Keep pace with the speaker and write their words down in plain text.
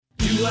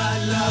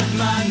I love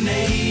my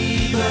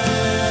neighbor?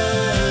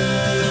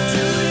 Do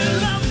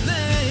you love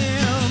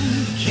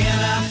them? Can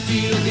I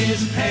feel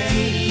his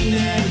pain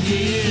and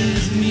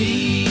his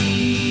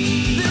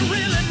need? They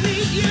really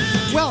need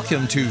you.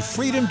 Welcome to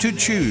Freedom to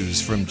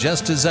Choose from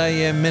Just As I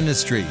Am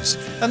Ministries,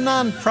 a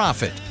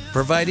nonprofit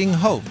providing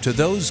hope to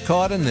those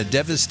caught in the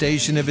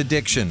devastation of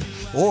addiction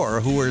or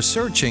who are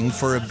searching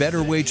for a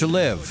better way to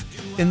live.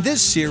 In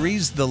this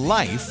series, The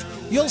Life,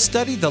 you'll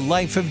study the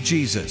life of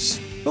Jesus.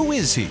 Who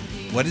is he?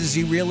 What is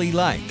he really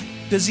like?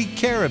 Does he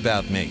care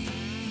about me?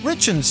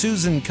 Rich and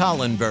Susan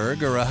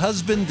Collenberg are a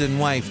husband and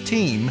wife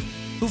team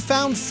who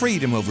found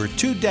freedom over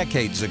 2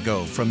 decades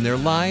ago from their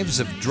lives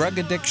of drug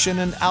addiction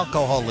and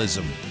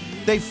alcoholism.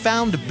 They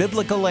found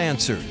biblical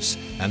answers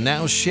and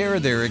now share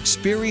their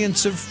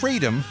experience of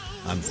freedom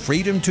on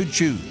Freedom to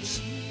Choose.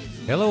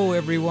 Hello,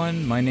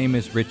 everyone. My name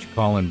is Rich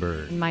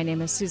Collenberg. My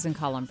name is Susan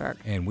Collenberg.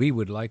 And we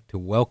would like to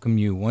welcome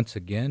you once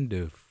again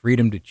to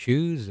Freedom to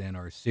Choose and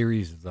our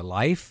series, The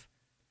Life.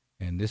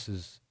 And this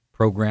is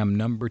program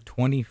number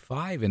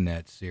 25 in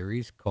that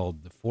series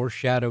called The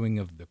Foreshadowing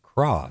of the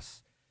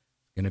Cross.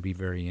 It's going to be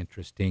very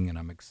interesting, and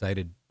I'm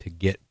excited to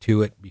get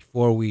to it.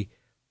 Before we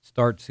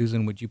start,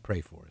 Susan, would you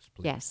pray for us,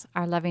 please? Yes.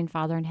 Our loving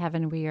Father in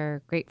heaven, we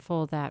are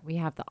grateful that we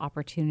have the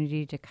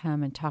opportunity to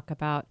come and talk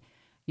about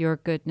your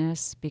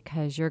goodness,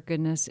 because your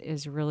goodness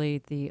is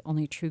really the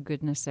only true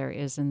goodness there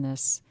is in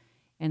this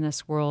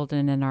world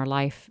and in our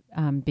life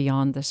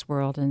beyond this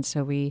world. And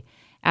so we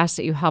ask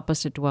that you help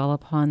us to dwell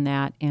upon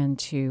that and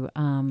to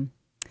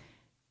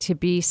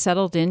be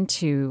settled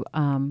into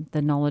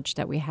the knowledge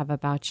that we have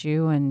about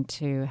you, and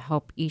to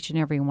help each and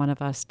every one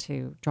of us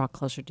to draw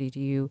closer to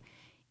you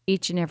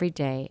each and every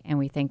day. And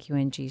we thank you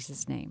in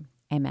Jesus' name.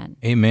 Amen.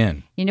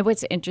 Amen. You know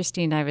what's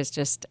interesting? I was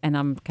just, and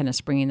I'm kind of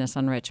springing this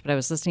on Rich, but I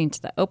was listening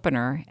to the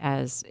opener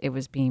as it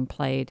was being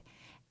played,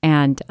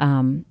 and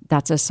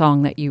that's a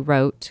song that you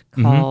wrote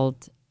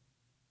called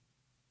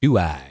Do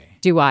I?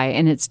 Do I?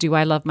 And it's Do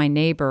I Love My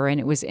Neighbor? And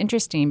it was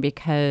interesting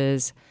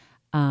because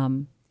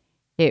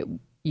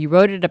you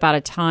wrote it about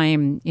a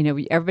time, you know,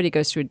 everybody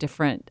goes through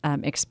different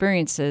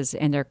experiences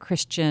in their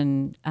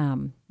Christian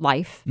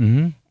life.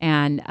 Mm-hmm.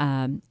 And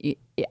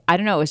I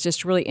don't know, it was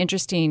just really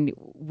interesting.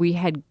 We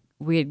had,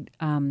 you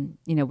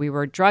know, we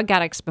were drug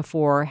addicts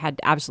before, had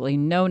absolutely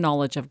no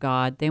knowledge of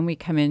God. Then we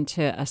come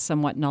into a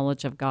somewhat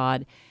knowledge of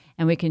God,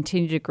 and we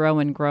continue to grow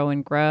and grow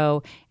and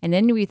grow. And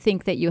then we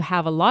think that you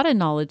have a lot of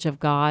knowledge of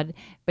God,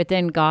 but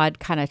then God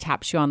kind of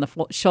taps you on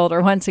the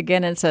shoulder once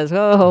again and says,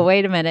 "Oh,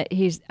 wait a minute."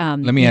 He's Let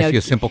me ask you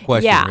a simple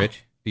question, yeah.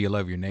 Rich. Do you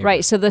love your neighbor?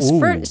 Right. So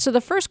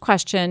the first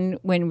question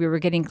when we were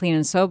getting clean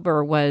and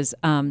sober was,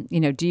 you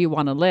know, do you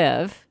want to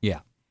live? Yeah.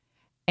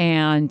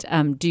 And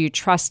do you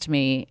trust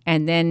me?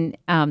 And then,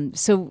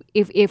 so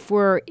if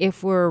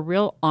we're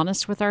real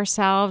honest with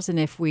ourselves, and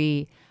if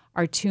we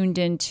are tuned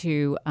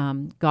into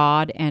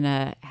God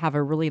and have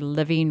a really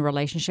living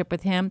relationship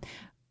with Him,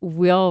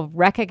 we'll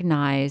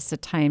recognize the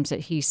times that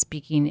He's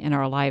speaking in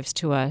our lives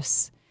to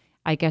us.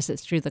 I guess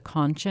it's through the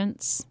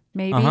conscience,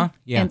 maybe,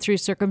 yeah. and through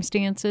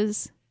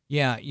circumstances.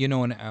 Yeah, you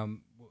know, and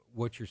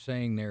what you're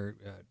saying there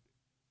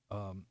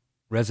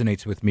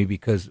resonates with me,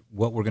 because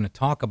what we're going to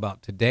talk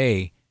about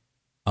today,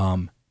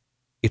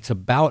 it's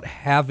about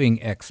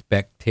having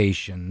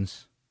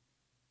expectations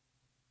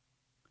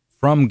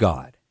from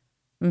God.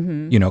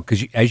 Mm-hmm. You know,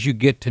 because as you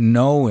get to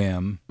know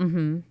Him,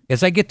 Mm-hmm.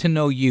 as I get to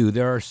know you,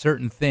 there are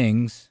certain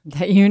things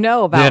That you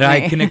know about that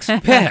me. I can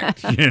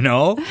expect. You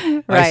know,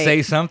 I Right.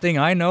 say something,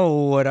 I know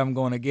what I'm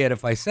going to get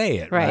if I say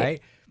it, Right.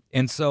 right?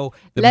 And so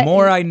the Let-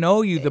 more I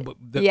know you, the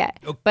Yeah,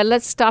 but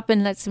let's stop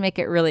and let's make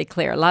it really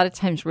clear. A lot of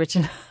times, Rich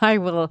and I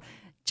will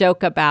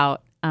joke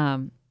about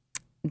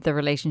the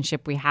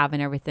relationship we have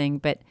and everything,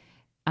 but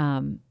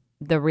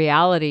the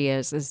reality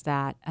is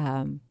that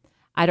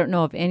I don't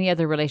know of any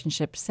other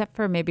relationship, except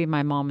for maybe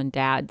my mom and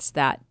dad's,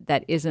 that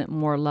isn't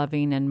more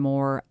loving and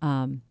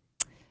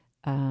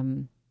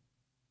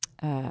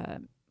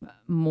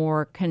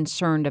more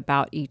concerned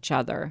about each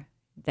other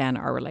than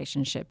our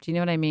relationship. Do you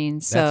know what I mean?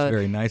 That's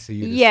very nice of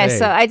you to yeah, say.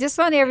 so I just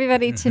want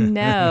everybody to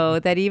know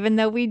that even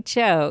though we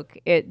joke,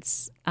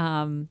 it's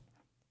a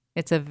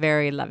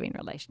very loving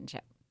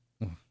relationship.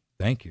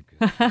 Thank you.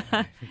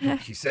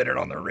 She said it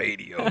on the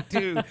radio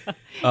too.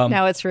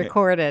 Now it's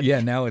recorded. Yeah,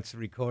 now it's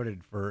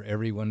recorded for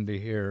everyone to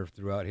hear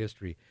throughout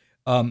history.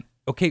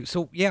 Okay,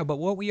 so yeah, but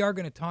what we are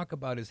going to talk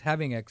about is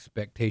having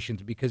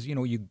expectations, because, you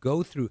know, you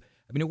go through,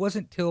 I mean, it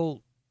wasn't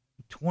till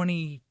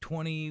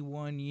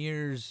 21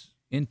 years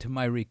into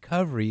my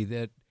recovery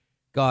that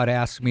God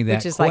asked me that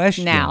Which is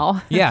question. like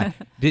now. Yeah.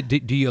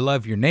 Do you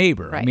love your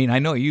neighbor? I Right. mean, I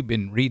know you've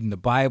been reading the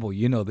Bible.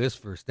 You know this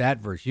verse, that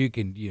verse. You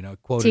can, you know,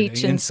 quote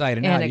Teach it inside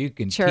and in out. a You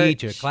can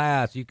church. teach a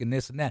class. You can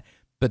this and that.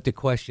 But the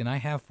question I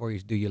have for you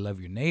is, do you love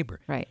your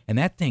neighbor? Right. And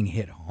that thing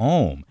hit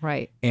home.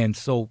 Right. And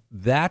so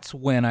that's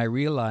when I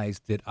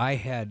realized that I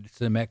had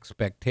some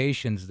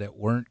expectations that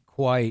weren't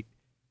quite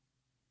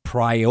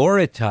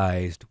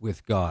prioritized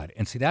with God.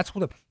 And see, that's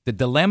what the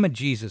dilemma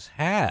Jesus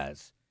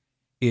has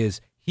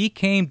is He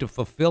came to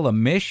fulfill a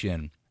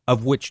mission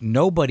of which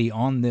nobody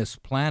on this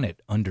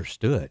planet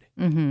understood.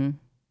 Mm-hmm.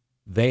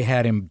 They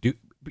had him do,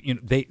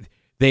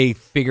 they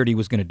figured he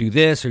was going to do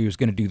this, or he was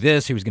going to do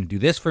this, he was going to do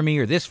this for me,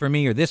 or this for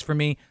me, or this for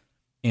me.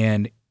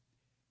 And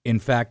in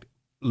fact,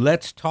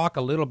 let's talk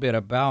a little bit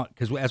about,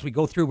 because as we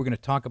go through, we're going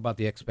to talk about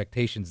the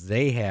expectations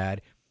they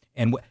had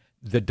and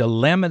the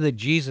dilemma that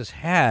Jesus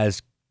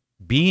has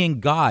being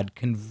God,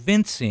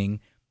 convincing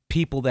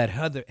people that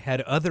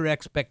had other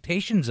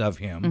expectations of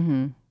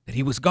him that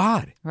he was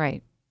God.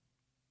 Right.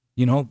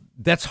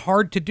 That's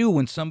hard to do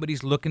when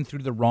somebody's looking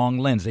through the wrong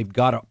lens. They've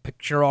got a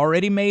picture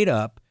already made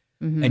up,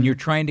 and you're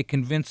trying to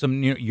convince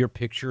them your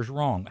picture's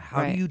wrong.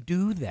 How do you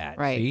do that?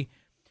 Right. See?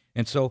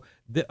 And so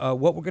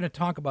what we're going to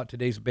talk about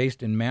today is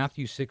based in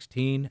Matthew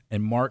 16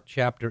 and Mark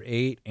chapter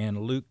 8 and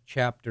Luke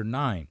chapter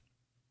 9.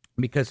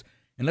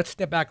 And let's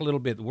step back a little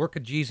bit. The work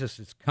of Jesus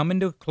is coming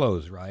to a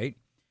close, right?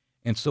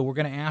 And so we're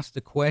going to ask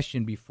the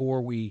question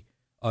before we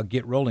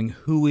get rolling,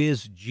 who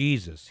is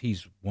Jesus?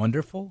 He's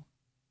wonderful,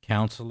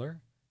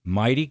 Counselor,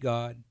 Mighty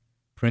God,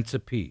 Prince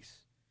of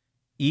Peace.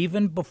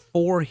 Even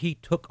before he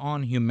took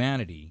on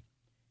humanity,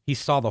 he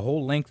saw the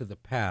whole length of the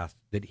path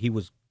that he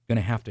was going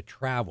to have to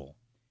travel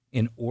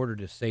in order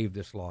to save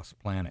this lost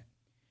planet.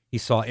 He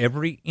saw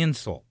every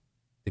insult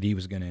that he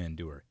was going to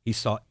endure. He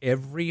saw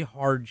every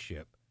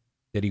hardship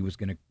that he was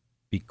going to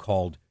be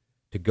called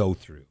to go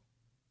through.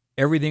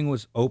 Everything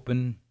was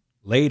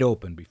laid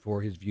open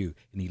before his view.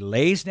 And he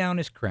lays down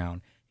his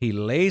crown, he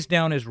lays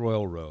down his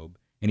royal robe,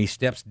 and he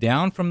steps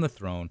down from the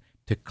throne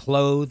to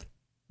clothe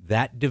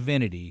that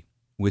divinity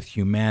with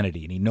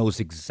humanity. And he knows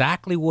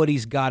exactly what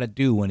he's got to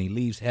do when he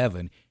leaves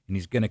heaven, and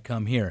he's going to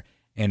come here,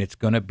 and it's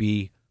going to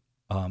be,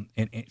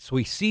 and so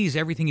he sees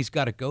everything he's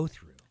got to go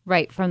through.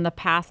 Right. From the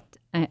path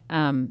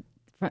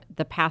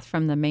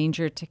from the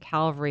manger to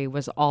Calvary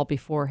was all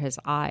before his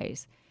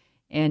eyes.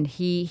 And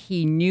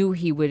he knew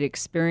he would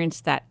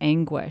experience that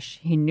anguish.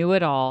 He knew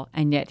it all,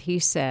 and yet he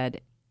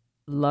said,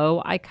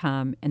 "Lo, I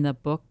come, in the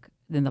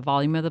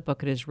volume of the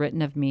book it is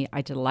written of me,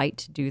 I delight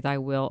to do thy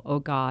will, O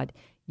God.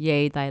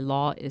 Yea, thy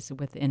law is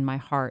within my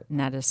heart." And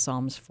that is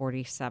Psalms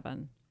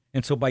 47.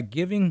 And so by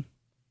giving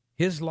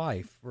his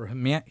life for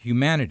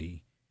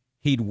humanity,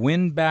 he'd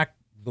win back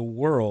the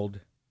world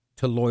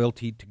to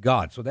loyalty to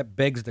God. So that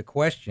begs the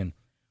question,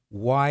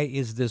 why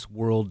is this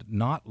world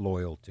not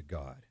loyal to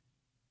God?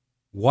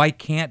 Why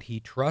can't he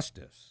trust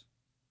us?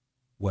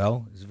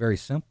 Well, it's very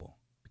simple,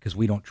 because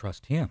we don't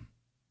trust him.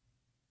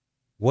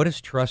 What does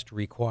trust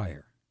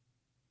require?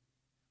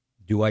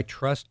 Do I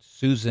trust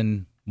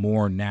Susan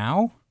more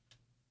now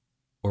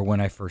or when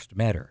I first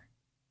met her?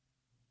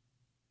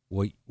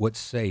 What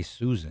say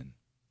Susan?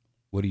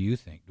 What do you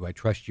think? Do I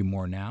trust you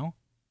more now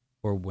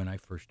or when I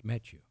first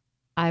met you?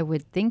 I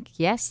would think,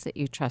 yes, that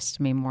you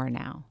trust me more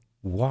now.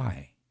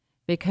 Why?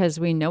 Because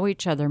we know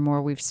each other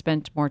more. We've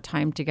spent more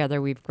time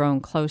together. We've grown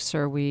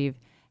closer. We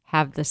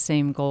have the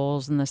same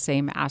goals and the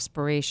same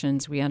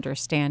aspirations. We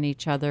understand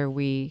each other.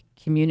 We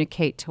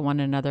communicate to one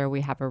another.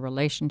 We have a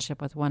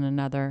relationship with one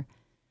another.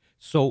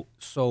 So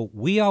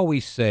we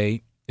always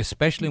say,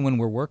 especially when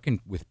we're working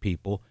with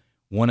people,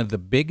 one of the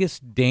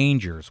biggest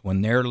dangers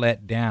when they're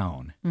let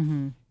down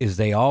is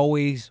they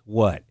always,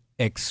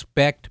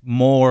 expect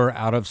more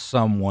out of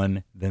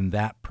someone than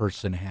that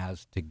person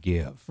has to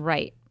give.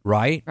 Right.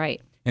 Right?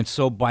 Right. And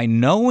so by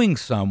knowing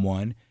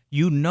someone,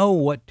 you know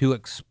what to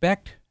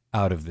expect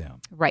out of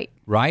them. Right.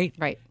 Right?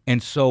 Right.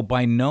 And so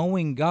by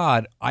knowing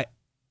God,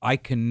 I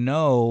can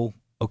know,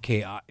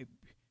 okay,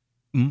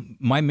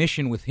 my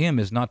mission with him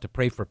is not to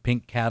pray for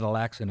pink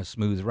Cadillacs and a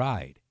smooth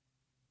ride.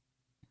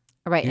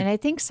 Right. And I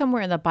think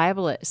somewhere in the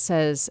Bible it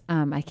says,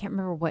 I can't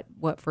remember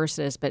what verse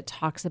it is, but it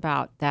talks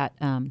about that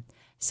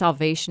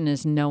salvation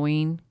is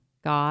knowing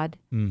God.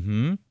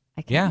 Mm-hmm.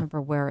 I can't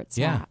remember where it's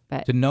at.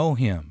 But to know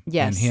him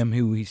and him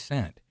who he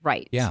sent.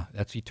 Right. Yeah,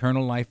 that's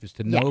eternal life is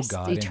to know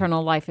God. Yes,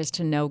 eternal life is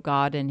to know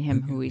God and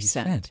him who he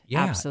sent.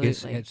 Yeah,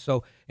 absolutely.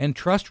 And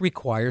trust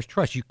requires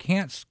trust. You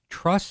can't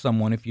trust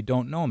someone if you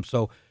don't know him.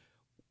 So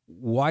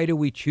why do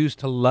we choose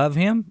to love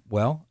him?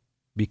 Well,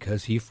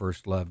 because he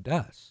first loved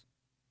us.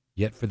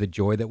 Yet for the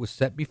joy that was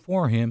set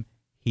before him,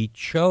 he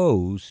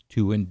chose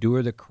to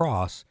endure the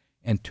cross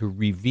and to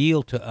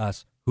reveal to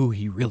us who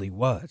he really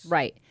was.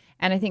 Right.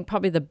 And I think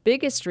probably the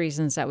biggest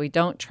reasons that we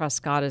don't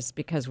trust God is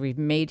because we've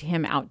made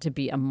him out to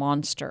be a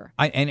monster.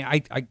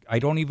 I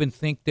don't even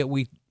think that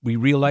we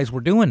realize we're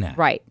doing that.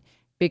 Right.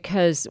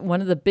 Because one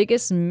of the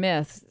biggest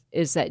myths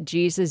is that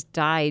Jesus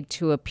died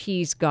to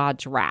appease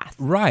God's wrath.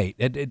 Right.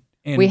 And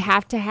we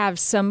have to have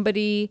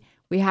somebody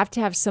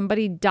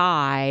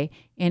die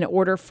in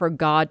order for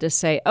God to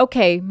say,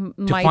 okay,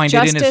 my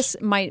justice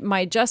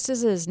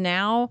is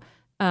now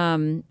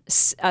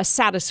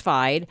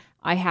satisfied.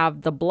 I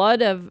have the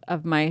blood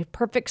of my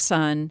perfect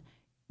son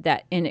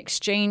that in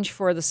exchange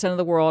for the sin of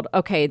the world,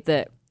 okay,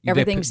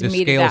 everything's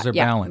meted out. The scales are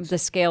balanced. The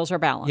scales are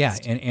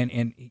balanced. Yeah,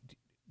 and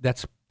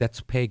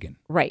that's pagan.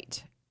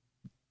 Right.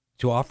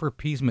 To offer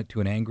appeasement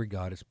to an angry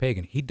God is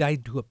pagan. He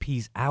died to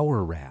appease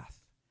our wrath.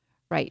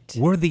 Right.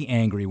 We're the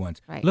angry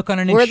ones. Right. Look on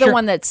an We're the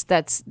one that's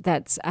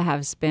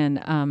has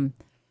been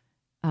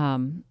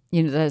that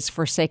has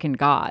forsaken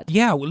God.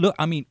 Yeah, well, look,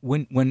 I mean,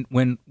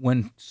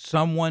 when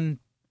someone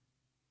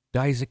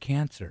dies of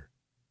cancer,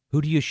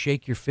 who do you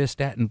shake your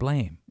fist at and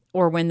blame?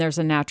 Or when there's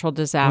a natural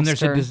disaster. When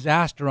there's a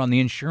disaster on the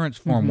insurance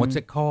form, what's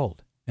it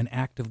called? An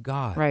act of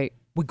God. Right.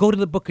 We go to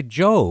the book of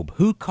Job.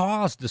 Who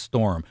caused the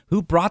storm?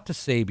 Who brought the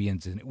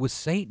Sabians in? It was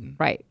Satan.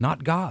 Right.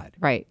 Not God.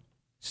 Right.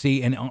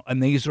 See,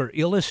 and these are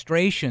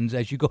illustrations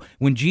as you go.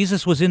 When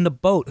Jesus was in the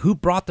boat, who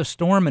brought the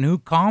storm and who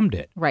calmed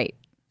it? Right.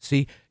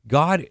 See,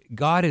 God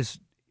is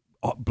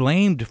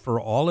blamed for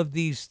all of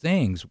these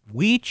things.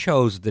 We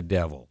chose the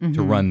devil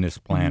to run this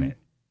planet.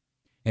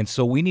 And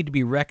so we need to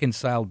be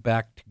reconciled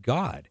back to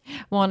God.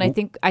 Well, and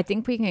I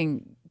think we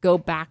can go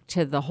back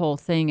to the whole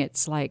thing.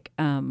 It's like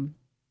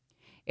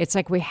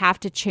we have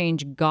to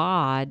change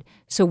God.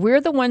 So we're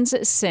the ones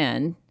that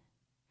sin.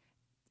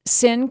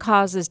 Sin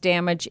causes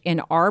damage in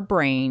our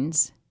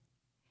brains,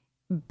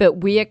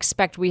 but we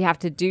expect we have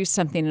to do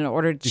something in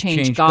order to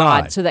change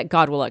God so that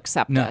God will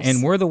accept us.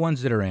 And we're the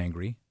ones that are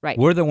angry. Right.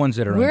 We're the ones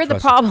that are We're the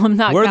untrusting. problem,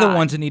 not We're God. the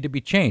ones that need to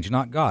be changed,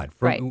 not God.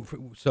 Right.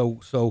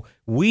 So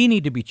we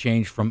need to be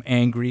changed from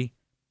angry,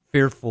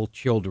 fearful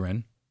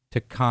children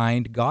to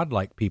kind,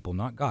 God-like people,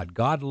 not God.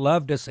 God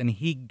loved us, and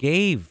he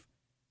gave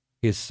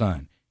his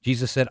son.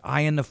 Jesus said,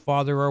 I and the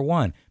Father are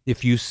one.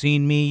 If you've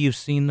seen me, you've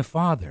seen the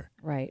Father.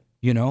 Right.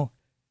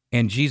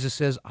 And Jesus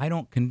says, I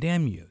don't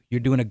condemn you. You're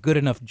doing a good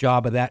enough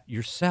job of that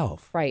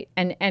yourself. Right.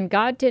 And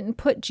God didn't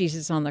put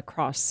Jesus on the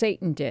cross.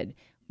 Satan did.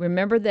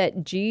 Remember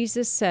that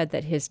Jesus said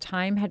that his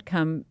time had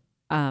come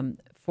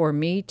for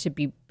me to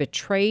be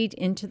betrayed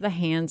into the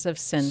hands of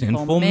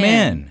sinful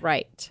men.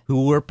 Right.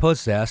 Who were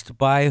possessed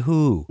by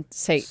who?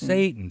 Satan.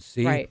 Satan,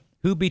 see? Right.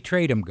 Who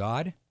betrayed him,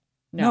 God?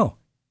 No.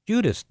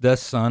 Judas, the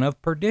son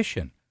of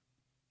perdition.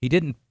 He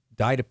didn't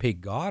die to pay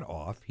God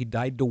off. He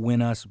died to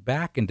win us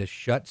back and to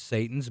shut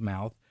Satan's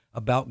mouth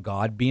about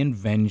God being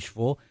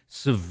vengeful,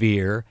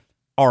 severe,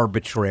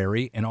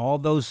 arbitrary, and all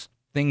those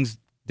things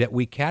that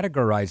we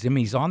categorize him.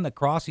 He's on the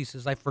cross. He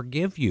says, I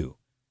forgive you.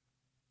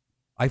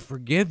 I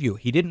forgive you.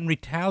 He didn't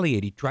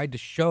retaliate. He tried to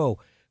show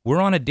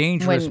we're on a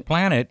dangerous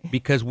planet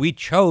because we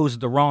chose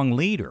the wrong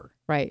leader.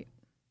 Right.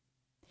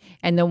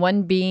 And the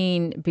one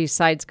being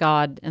besides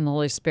God and the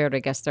Holy Spirit, I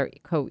guess they're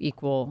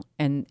co-equal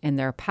in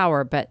their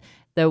power, but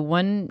the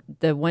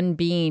one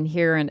being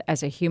here and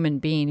as a human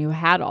being who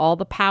had all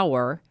the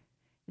power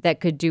that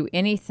could do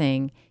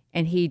anything,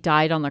 and he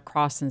died on the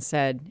cross and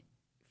said,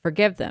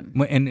 forgive them.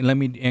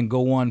 And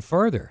go on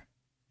further.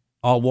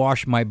 I'll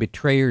wash my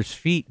betrayer's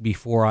feet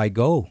before I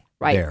go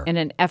there. In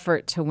an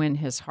effort to win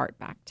his heart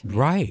back to me.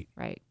 Right.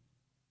 Right.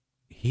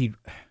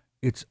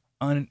 It's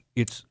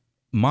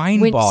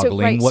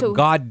mind-boggling what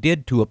God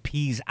did to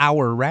appease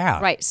our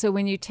wrath. Right. So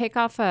when you take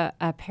off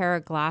a pair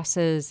of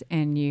glasses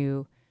and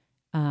you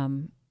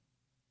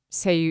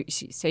say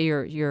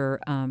you're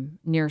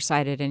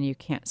nearsighted and you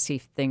can't see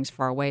things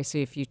far away. So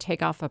if you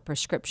take off a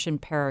prescription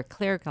pair of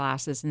clear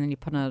glasses and then you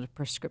put on a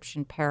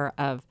prescription pair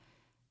of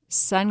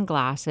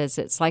sunglasses,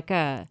 it's like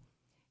a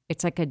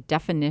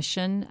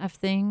definition of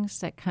things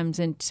that comes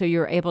in. So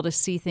you're able to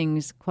see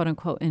things, quote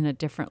unquote, in a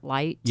different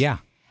light. Yeah.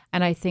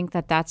 And I think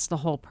that that's the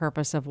whole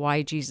purpose of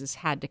why Jesus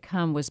had to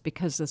come, was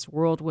because this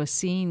world was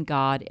seeing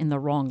God in the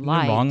wrong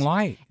light. The wrong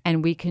light.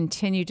 And we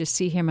continue to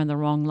see him in the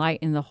wrong light.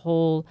 And the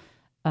whole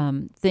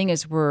thing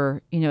is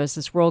as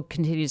this world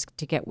continues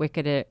to get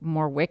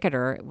more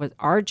wickeder,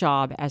 our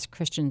job as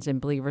Christians and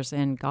believers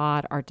in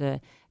God are to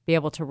be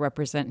able to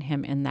represent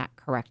him in that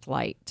correct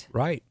light.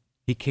 Right.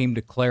 He came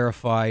to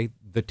clarify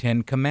the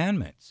 10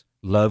 Commandments.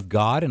 Love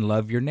God and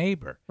love your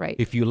neighbor. Right.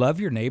 If you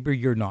love your neighbor,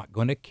 you're not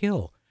going to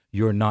kill.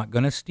 You're not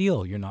going to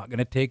steal. You're not going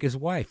to take his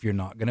wife. You're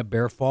not going to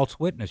bear false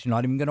witness. You're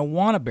not even going to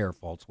want to bear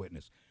false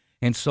witness.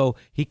 And so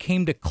he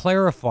came to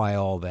clarify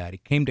all that. He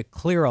came to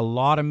clear a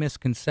lot of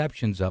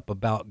misconceptions up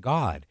about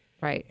God.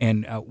 Right.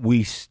 And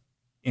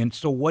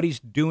so what he's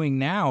doing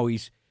now,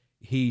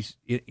 he's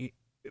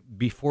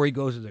before he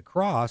goes to the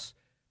cross,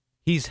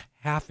 he's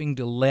having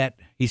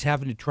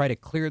to try to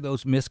clear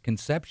those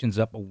misconceptions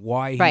up of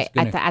why he's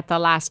going to... at the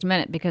last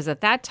minute, because at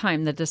that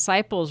time the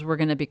disciples were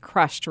going to be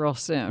crushed real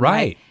soon.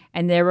 Right.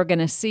 And they were going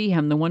to see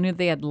him, the one who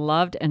they had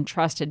loved and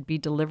trusted, be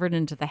delivered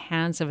into the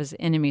hands of his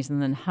enemies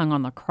and then hung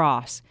on the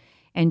cross.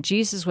 And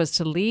Jesus was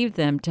to leave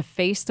them to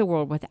face the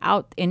world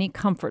without any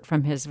comfort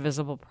from his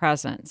visible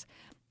presence.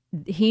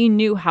 He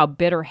knew how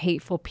bitter,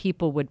 hateful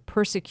people would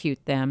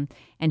persecute them,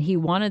 and he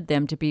wanted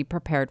them to be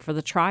prepared for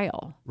the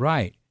trial.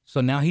 Right.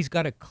 So now he's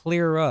got to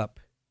clear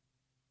up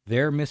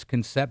their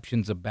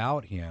misconceptions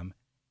about him,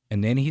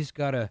 and then he's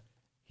got to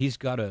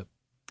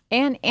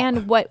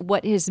and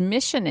what his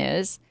mission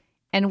is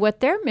and what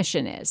their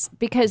mission is,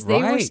 because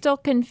they were still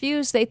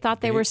confused. They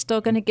thought they were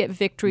still going to get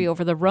victory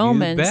over the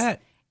Romans. You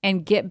bet.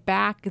 And get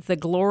back the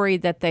glory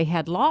that they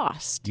had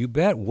lost. You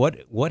bet.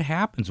 What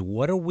happens?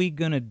 What are we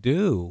going to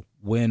do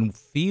when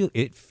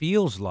it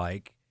feels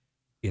like,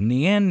 in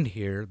the end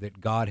here, that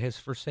God has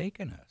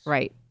forsaken us?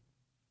 Right.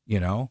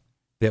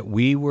 That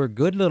we were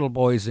good little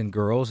boys and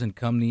girls, and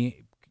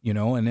and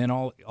then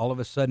all of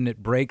a sudden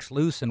it breaks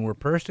loose and we're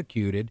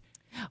persecuted.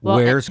 Well,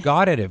 Where's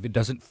God at if it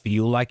doesn't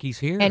feel like he's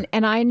here?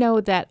 And I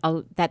know that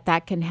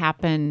that can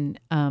happen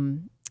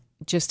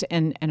just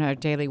in our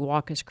daily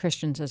walk as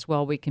Christians as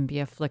well. We can be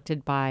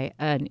afflicted by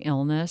an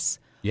illness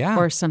Yeah.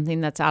 or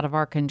something that's out of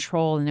our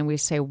control, and then we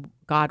say,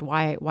 God,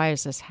 why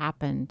has this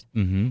happened?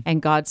 Mm-hmm.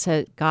 And God,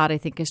 I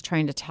think, is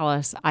trying to tell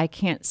us, I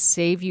can't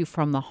save you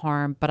from the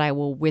harm, but I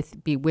will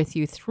be with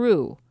you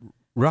through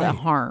the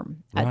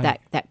harm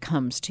that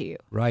comes to you.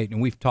 Right,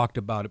 and we've talked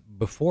about it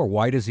before.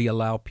 Why does he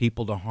allow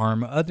people to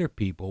harm other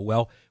people?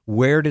 Well,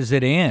 where does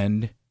it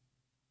end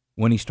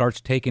when he starts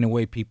taking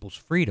away people's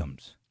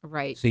freedoms?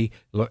 Right. See,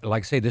 like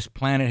I say, this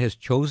planet has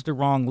chose the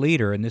wrong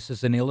leader, and this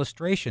is an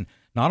illustration,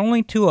 not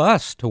only to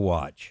us to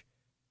watch,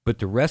 but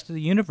the rest of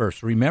the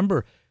universe.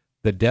 Remember,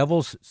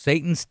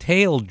 Satan's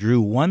tail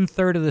drew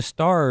 1/3 of the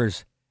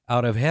stars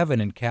out of heaven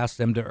and cast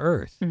them to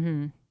earth.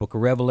 Mm-hmm. Book of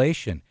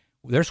Revelation.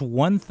 There's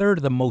 1/3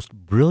 of the most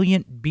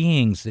brilliant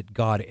beings that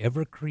God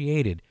ever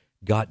created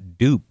got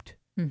duped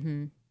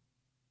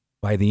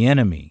by the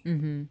enemy.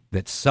 Mm-hmm.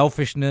 That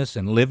selfishness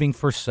and living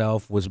for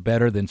self was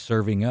better than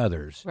serving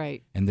others.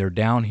 Right. And they're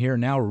down here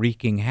now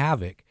wreaking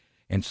havoc.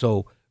 And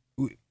so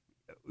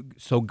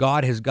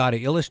God has got to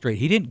illustrate.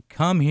 He didn't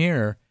come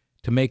here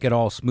to make it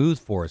all smooth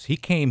for us. He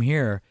came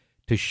here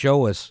to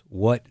show us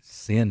what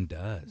sin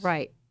does.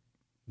 Right.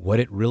 What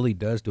it really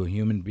does to a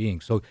human being.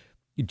 So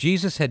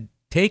Jesus had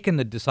taken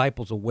the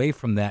disciples away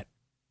from that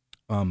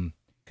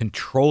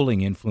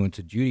controlling influence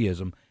of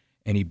Judaism,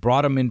 and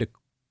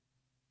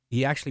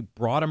he actually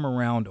brought them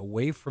around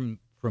away from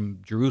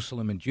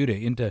Jerusalem and Judah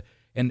into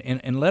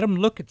and let them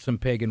look at some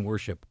pagan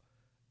worship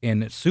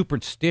and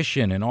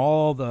superstition and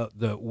all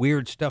the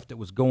weird stuff that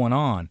was going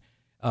on,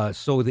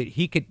 so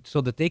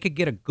that they could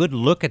get a good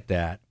look at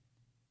that,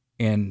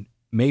 and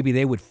maybe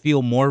they would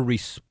feel more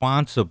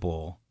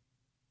responsible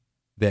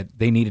that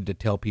they needed to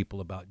tell people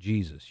about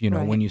Jesus.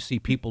 Right. When you see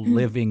people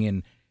living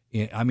in,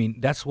 I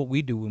mean, that's what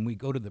we do when we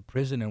go to the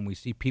prison and we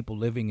see people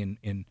living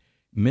in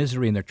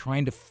misery, and they're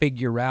trying to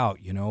figure out,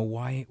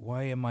 why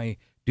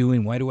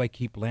do I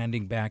keep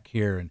landing back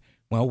here? And,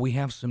 well, we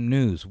have some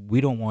news.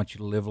 We don't want you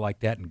to live like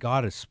that, and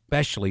God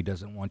especially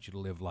doesn't want you to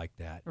live like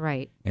that.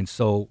 Right. And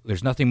so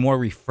there's nothing more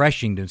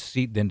refreshing than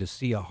to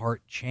see a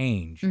heart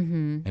change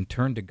and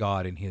turn to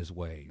God in his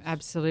ways.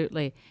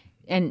 Absolutely.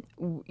 And,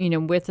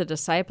 with the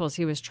disciples,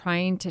 he was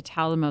trying to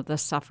tell them of the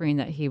suffering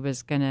that he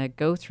was going to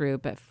go through.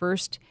 But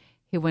first,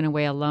 he went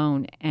away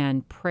alone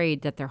and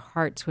prayed that their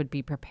hearts would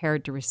be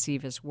prepared to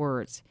receive his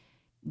words.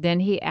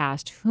 Then he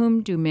asked,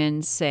 whom do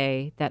men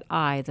say that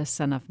I, the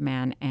Son of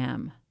Man,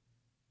 am?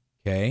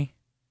 Okay.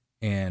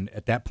 And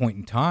at that point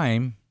in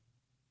time,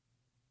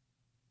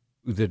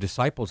 the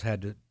disciples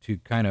had to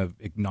kind of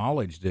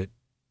acknowledge that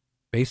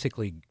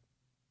basically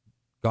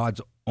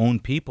God's own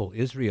people,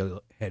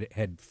 Israel,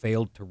 had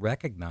failed to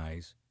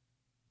recognize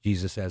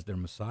Jesus as their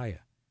Messiah.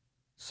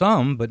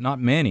 Some, but not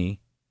many,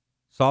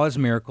 saw his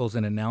miracles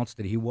and announced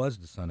that he was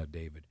the Son of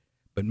David.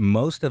 But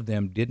most of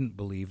them didn't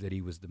believe that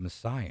he was the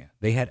Messiah.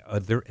 They had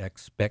other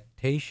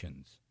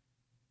expectations.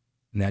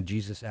 Now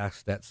Jesus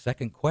asked that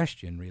second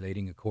question,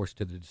 relating, of course,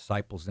 to the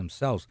disciples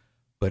themselves.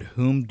 But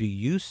whom do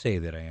you say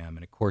that I am?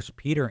 And, of course,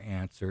 Peter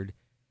answered,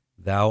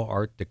 thou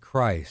art the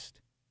Christ,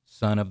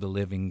 Son of the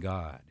living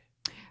God.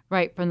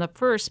 Right. From the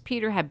first,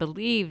 Peter had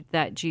believed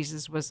that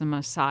Jesus was the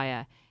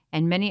Messiah,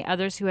 and many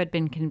others who had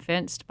been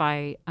convinced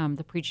by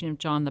the preaching of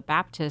John the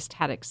Baptist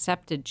had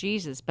accepted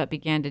Jesus, but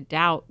began to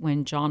doubt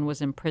when John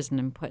was imprisoned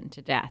and put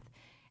into death.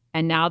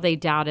 And now they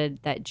doubted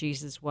that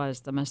Jesus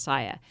was the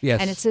Messiah. Yes.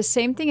 And it's the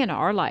same thing in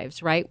our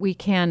lives, right? We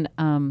can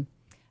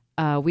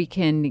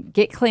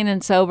get clean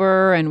and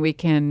sober, and we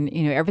can,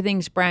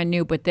 everything's brand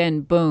new, but then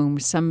boom,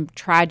 some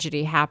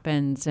tragedy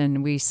happens,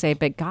 and we say,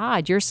 but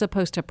God, you're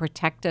supposed to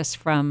protect us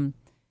from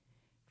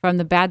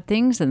the bad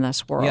things in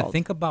this world. Yeah,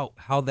 think about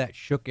how that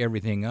shook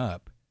everything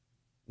up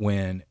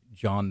when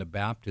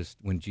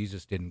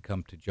Jesus didn't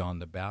come to John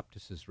the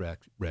Baptist's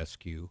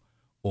rescue,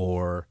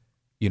 or,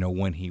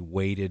 when he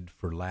waited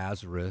for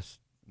Lazarus,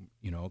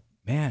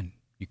 man,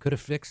 you could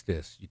have fixed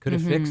this. You could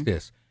have fixed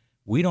this.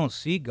 We don't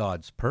see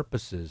God's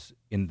purposes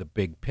in the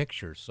big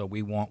picture, so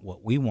we want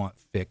what we want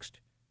fixed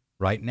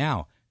right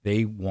now.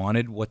 They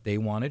wanted what they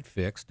wanted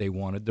fixed. They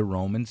wanted the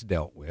Romans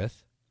dealt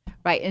with.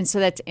 Right, and so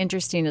that's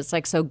interesting. It's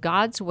like, so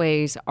God's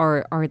ways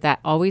are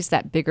that always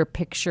that bigger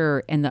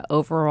picture and the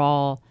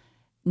overall.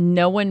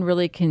 No one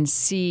really can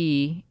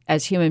see,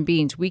 as human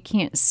beings, we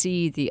can't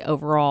see the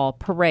overall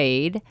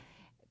parade.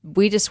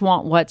 We just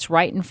want what's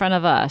right in front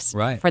of us.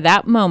 Right. For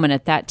that moment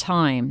at that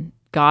time,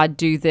 God,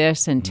 do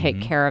this and take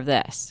care of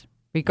this,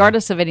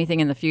 regardless of anything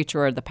in the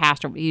future or the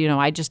past. Or,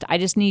 I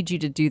just need you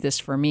to do this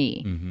for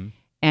me. Mm-hmm.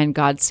 And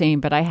God's saying,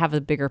 but I have a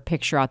bigger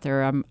picture out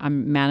there.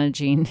 I'm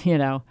managing,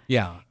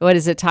 Yeah. What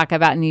does it talk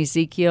about in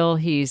Ezekiel?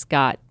 He's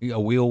got A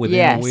wheel within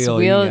a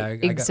wheel.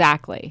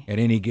 Exactly. At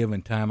any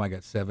given time, I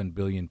got 7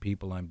 billion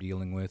people I'm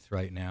dealing with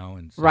right now.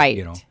 And so, Right.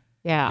 Yeah.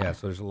 Yeah.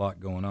 So there's a lot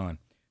going on.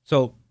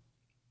 So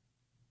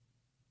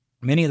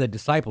many of the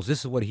disciples, this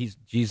is what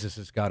Jesus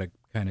has got to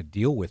kind of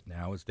deal with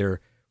now, is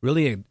they're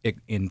really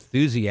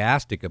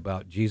enthusiastic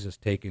about Jesus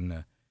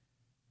taking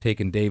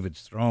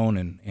David's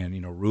throne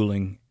and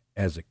ruling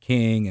as a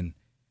king, and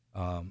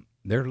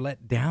they're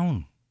let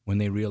down when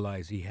they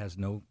realize he has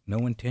no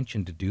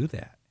intention to do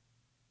that.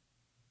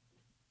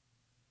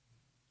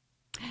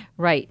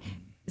 Right.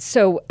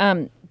 So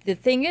the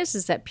thing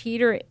is that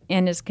Peter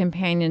and his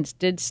companions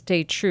did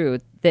stay true.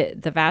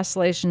 The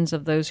vacillations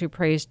of those who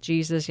praised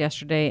Jesus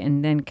yesterday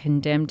and then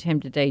condemned him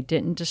today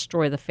didn't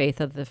destroy the faith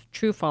of the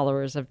true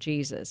followers of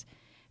Jesus.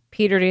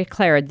 Peter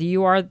declared,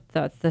 "You are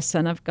the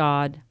Son of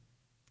God.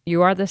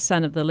 You are the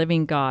Son of the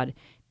living God."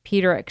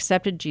 Peter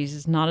accepted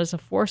Jesus not as a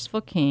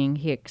forceful king.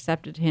 He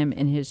accepted him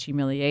in his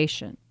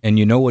humiliation. And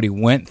you know what he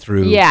went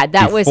through? Yeah,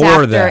 that was before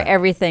after that.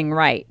 everything,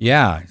 right?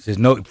 Yeah, he says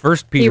no.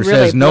 First, Peter really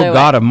says, "No blew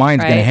God it, of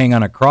mine's going to right? hang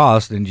on a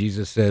cross." Then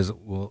Jesus says,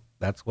 "Well,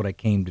 that's what I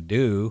came to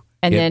do."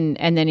 And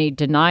then he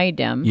denied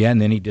him. Yeah,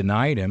 and then he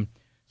denied him.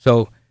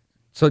 So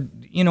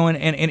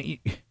and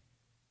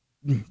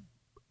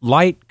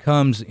light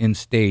comes in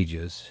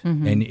stages,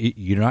 and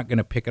you're not going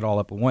to pick it all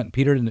up at once.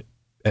 Peter and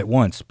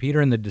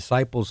the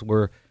disciples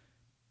were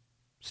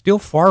still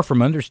far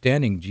from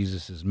understanding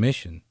Jesus'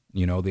 mission.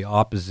 The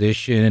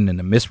opposition and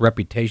the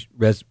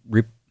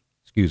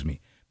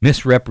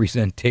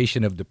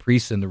misrepresentation of the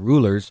priests and the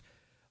rulers.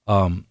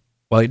 Well,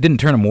 it didn't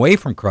turn them away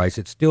from Christ.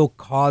 It still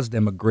caused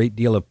them a great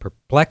deal of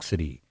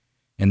perplexity,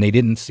 and they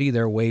didn't see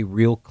their way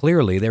real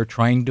clearly. They're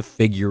trying to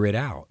figure it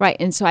out. Right,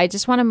 and so I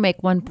just want to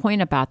make one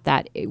point about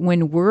that.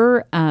 When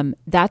we're,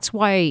 that's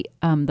why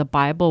the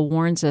Bible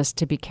warns us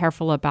to be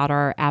careful about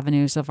our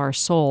avenues of our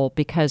soul,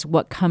 because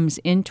what comes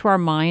into our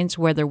minds,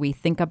 whether we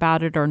think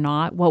about it or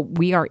not,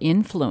 we are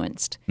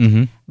influenced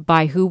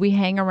by who we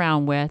hang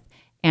around with,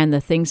 and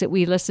the things that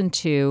we listen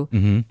to,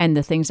 and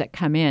the things that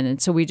come in.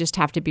 And so we just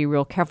have to be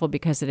real careful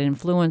because it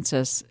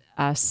influences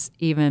us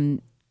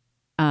even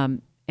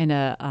in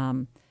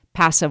a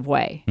passive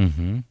way.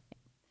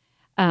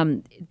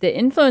 The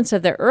influence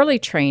of the early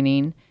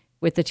training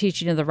with the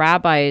teaching of the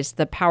rabbis,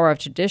 the power of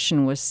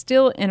tradition, was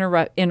still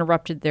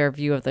interrupted their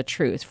view of the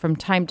truth. From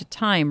time to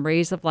time,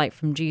 rays of light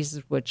from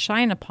Jesus would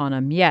shine upon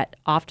them, yet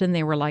often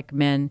they were like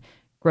men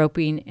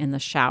groping in the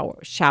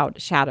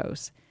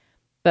shadows.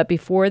 But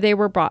before they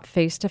were brought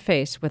face to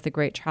face with the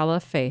great trial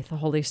of faith, the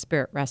Holy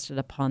Spirit rested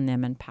upon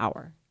them in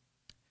power.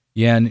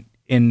 Yeah,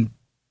 and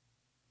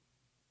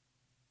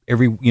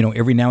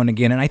every now and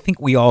again, and I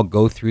think we all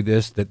go through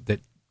this,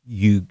 that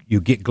you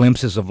get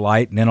glimpses of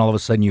light, and then all of a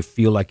sudden you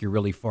feel like you're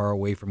really far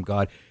away from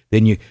God.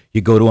 Then you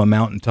go to a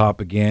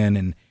mountaintop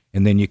again,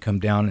 and then you come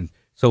down, and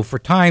so for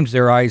times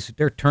their eyes,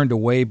 they're turned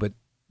away, but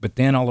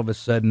then all of a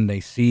sudden they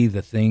see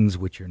the things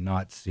which are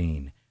not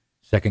seen.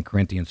 2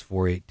 Corinthians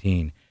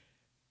 4:18.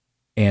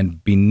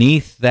 And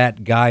beneath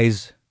that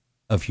guise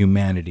of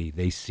humanity,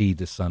 they see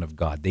the Son of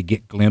God. They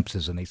get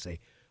glimpses, and they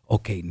say,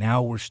 okay,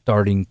 now we're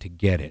starting to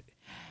get it.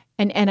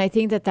 And I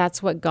think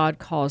that's what God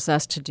calls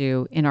us to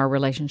do in our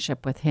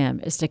relationship with him,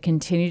 is to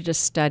continue to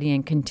study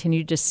and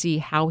continue to see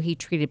how he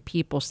treated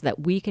people so that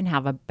we can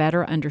have a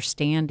better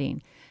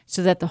understanding,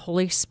 so that the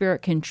Holy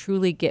Spirit can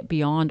truly get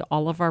beyond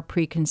all of our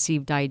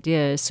preconceived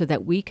ideas, so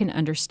that we can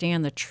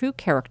understand the true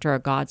character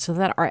of God, so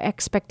that our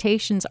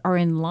expectations are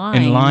in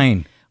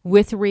line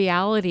with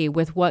reality,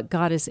 with what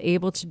God is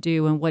able to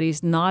do and what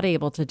he's not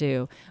able to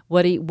do,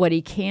 what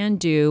he can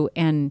do,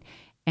 and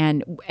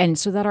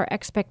so that our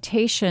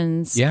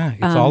expectations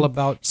it's all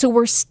about, so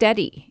we're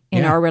steady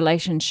in our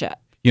relationship.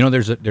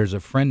 There's a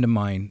friend of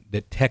mine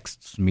that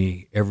texts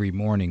me every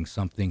morning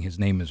something. His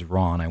name is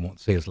Ron. I won't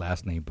say his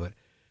last name, but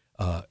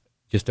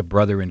just a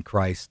brother in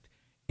Christ,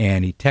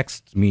 and he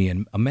texts me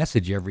a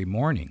message every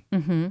morning.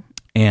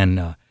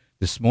 And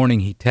this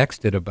morning he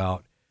texted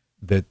about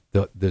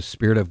the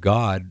Spirit of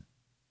God,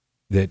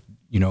 that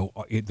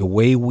the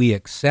way we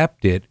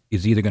accept it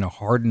is either going to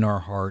harden our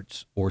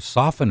hearts or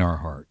soften our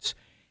hearts,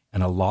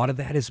 and a lot of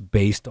that is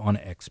based on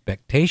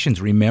expectations.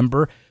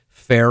 Remember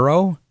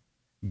Pharaoh?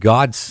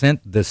 God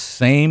sent the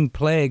same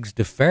plagues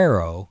to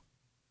Pharaoh,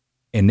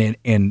 and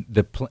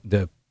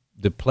the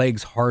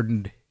plagues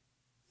hardened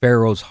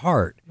Pharaoh's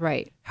heart.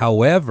 Right.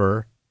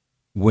 However,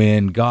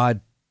 when God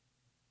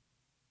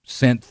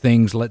sent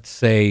things, let's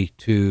say,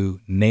 to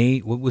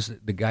what was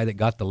it, the guy that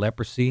got the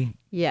leprosy?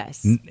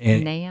 Yes.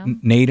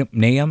 Nahum?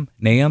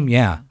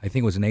 Yeah, I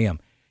think it was Nahum.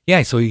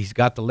 Yeah, so he's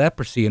got the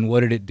leprosy, and what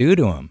did it do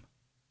to him?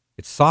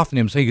 It softened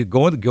him, so he could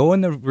go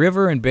in the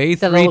river and bathe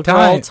 3 times. The little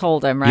girl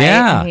told him, right?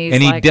 Yeah,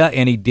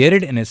 and he did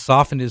it, and it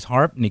softened his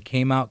heart, and he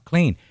came out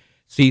clean.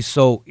 See,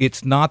 so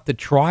it's not the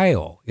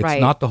trial. It's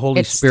not the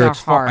Holy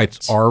Spirit's fault.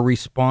 It's our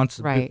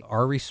responsibility. Right.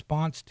 Our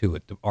response to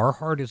it. Our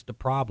heart is the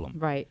problem.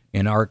 Right.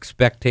 And our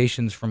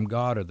expectations from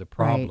God are the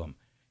problem.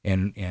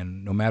 Right.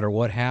 And no matter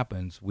what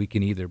happens, we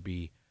can either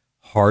be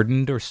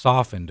hardened or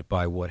softened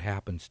by what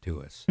happens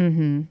to us.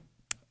 Mm-hmm.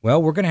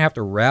 Well, we're going to have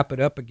to wrap it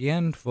up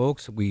again,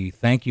 folks. We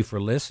thank you for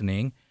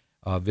listening.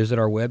 Visit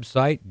our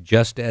website,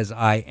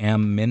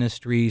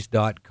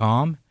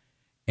 justasiamministries.com.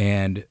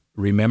 And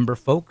remember,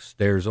 folks,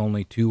 there's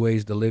only 2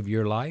 ways to live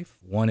your life.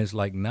 One is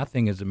like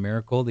nothing is a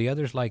miracle. The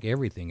other is like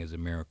everything is a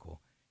miracle.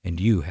 And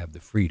you have the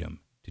freedom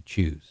to to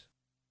Choose.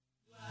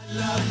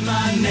 Love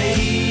my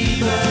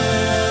neighbor.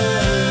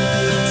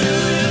 Do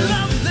you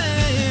love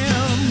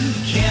them?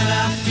 Can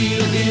I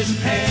feel his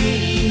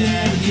pain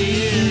and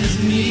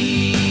his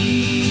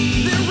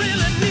need? They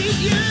really need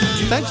you.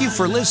 Thank you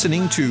for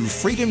listening to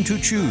Freedom to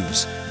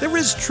Choose. There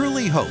is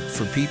truly hope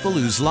for people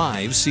whose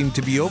lives seem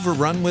to be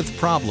overrun with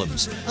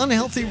problems,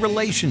 unhealthy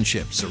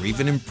relationships, or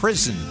even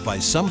imprisoned by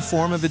some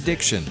form of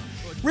addiction.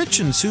 Rich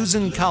and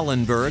Susan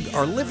Collenberg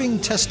are living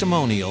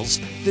testimonials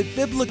that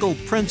biblical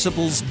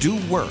principles do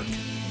work.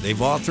 They've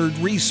authored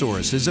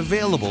resources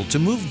available to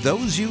move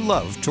those you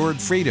love toward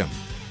freedom.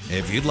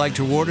 If you'd like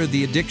to order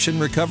the Addiction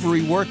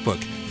Recovery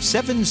Workbook,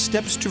 7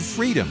 Steps to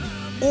Freedom,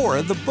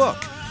 or the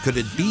book, Could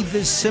It Be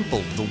This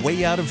Simple, The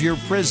Way Out of Your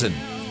Prison?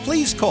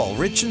 Please call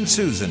Rich and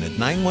Susan at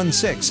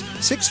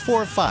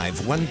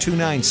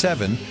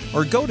 916-645-1297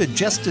 or go to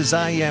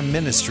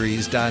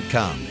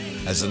justasIamministries.com.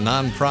 As a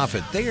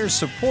nonprofit, they are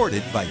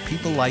supported by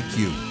people like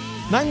you.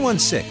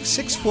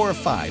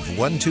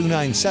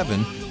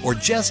 916-645-1297 or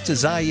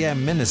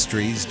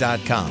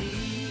justasIamministries.com.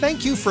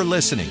 Thank you for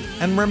listening,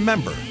 and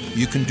remember,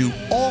 you can do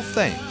all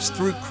things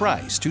through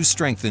Christ who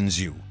strengthens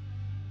you.